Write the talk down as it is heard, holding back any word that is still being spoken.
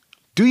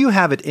Do you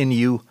have it in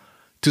you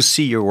to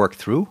see your work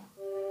through?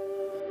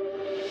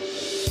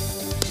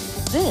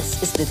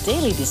 This is the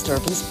Daily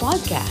Disturbance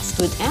Podcast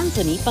with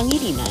Anthony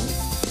Pangilinan.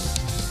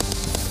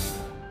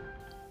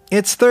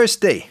 It's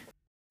Thursday.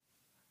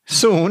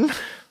 Soon,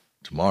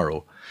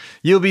 tomorrow,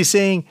 you'll be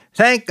saying,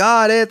 "Thank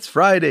God it's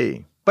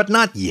Friday," but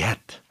not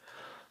yet.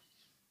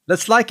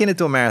 Let's liken it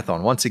to a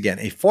marathon. Once again,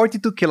 a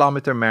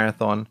 42-kilometer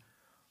marathon.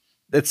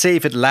 Let's say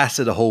if it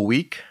lasted a whole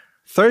week,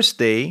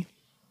 Thursday,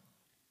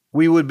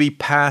 we would be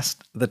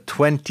past the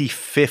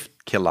 25th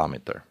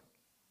kilometer.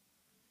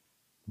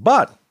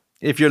 But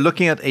if you're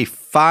looking at a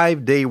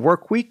 5-day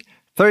work week,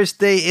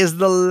 Thursday is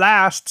the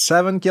last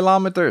 7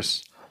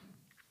 kilometers.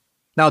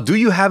 Now, do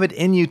you have it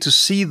in you to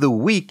see the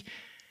week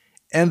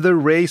and the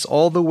race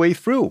all the way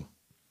through?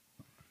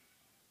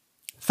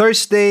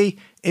 Thursday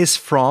is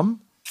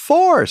from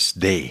Thor's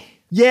Day.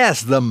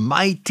 Yes, the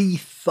mighty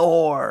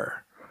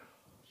Thor.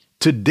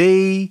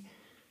 Today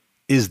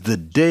is the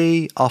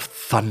day of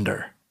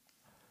thunder.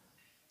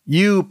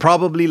 You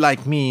probably,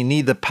 like me,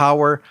 need the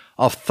power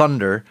of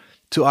thunder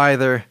to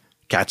either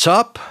catch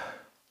up,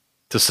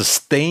 to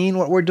sustain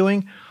what we're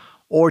doing,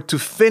 or to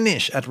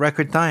finish at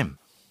record time.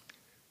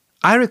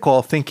 I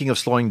recall thinking of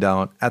slowing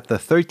down at the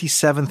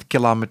 37th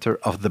kilometer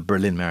of the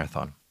Berlin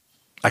Marathon.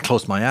 I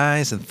closed my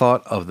eyes and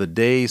thought of the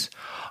days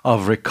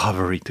of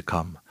recovery to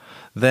come.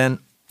 Then,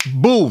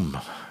 boom!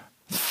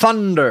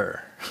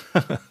 Thunder!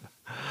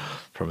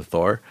 From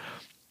Thor.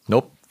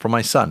 Nope, from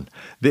my son.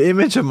 The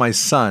image of my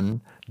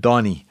son,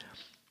 Donnie,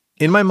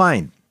 in my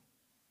mind,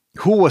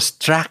 who was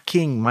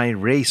tracking my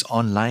race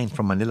online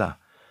from Manila,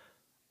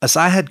 as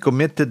I had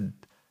committed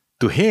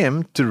to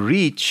him to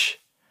reach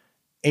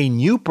a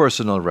new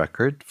personal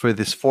record for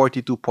this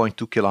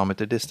 42.2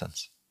 kilometer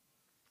distance.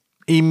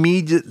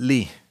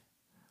 Immediately,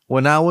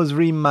 when I was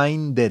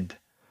reminded,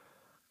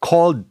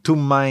 called to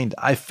mind,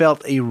 I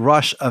felt a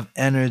rush of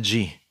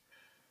energy,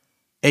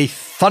 a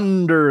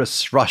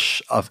thunderous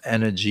rush of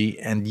energy,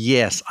 and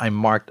yes, I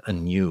marked a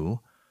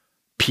new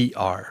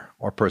PR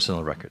or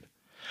personal record.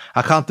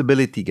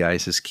 Accountability,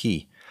 guys, is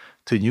key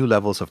to new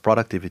levels of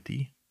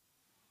productivity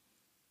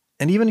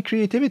and even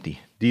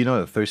creativity. Do you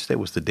know that Thursday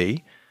was the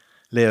day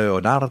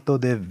Leonardo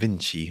da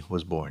Vinci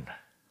was born?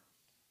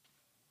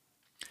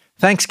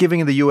 Thanksgiving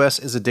in the U.S.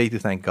 is a day to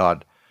thank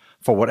God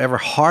for whatever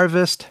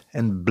harvest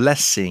and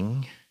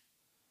blessing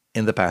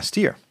in the past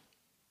year.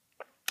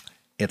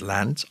 It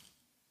lands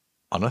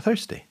on a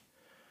Thursday.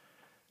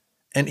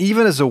 And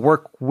even as the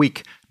work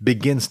week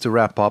begins to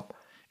wrap up,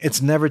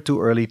 it's never too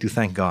early to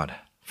thank God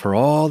for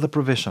all the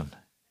provision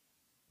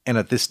and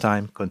at this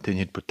time,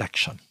 continued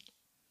protection.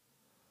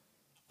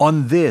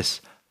 On this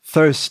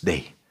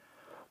Thursday,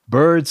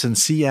 birds and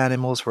sea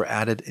animals were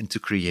added into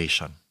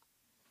creation.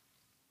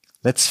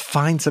 Let's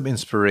find some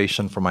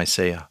inspiration from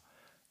Isaiah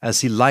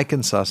as he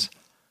likens us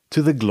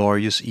to the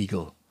glorious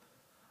eagle.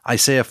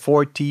 Isaiah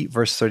 40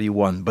 verse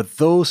 31, "But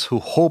those who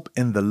hope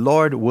in the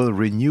Lord will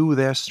renew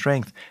their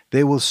strength.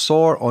 They will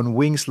soar on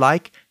wings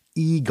like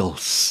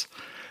eagles.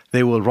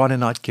 They will run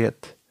and not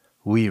get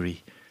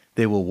weary.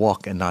 They will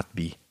walk and not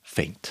be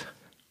faint."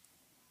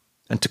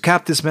 And to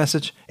cap this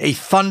message, a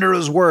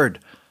thunderous word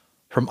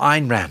from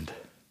Ayn Rand.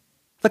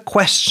 The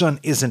question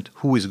isn't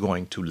who is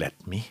going to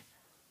let me.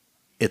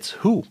 It's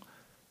who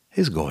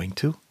is going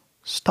to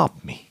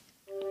stop me.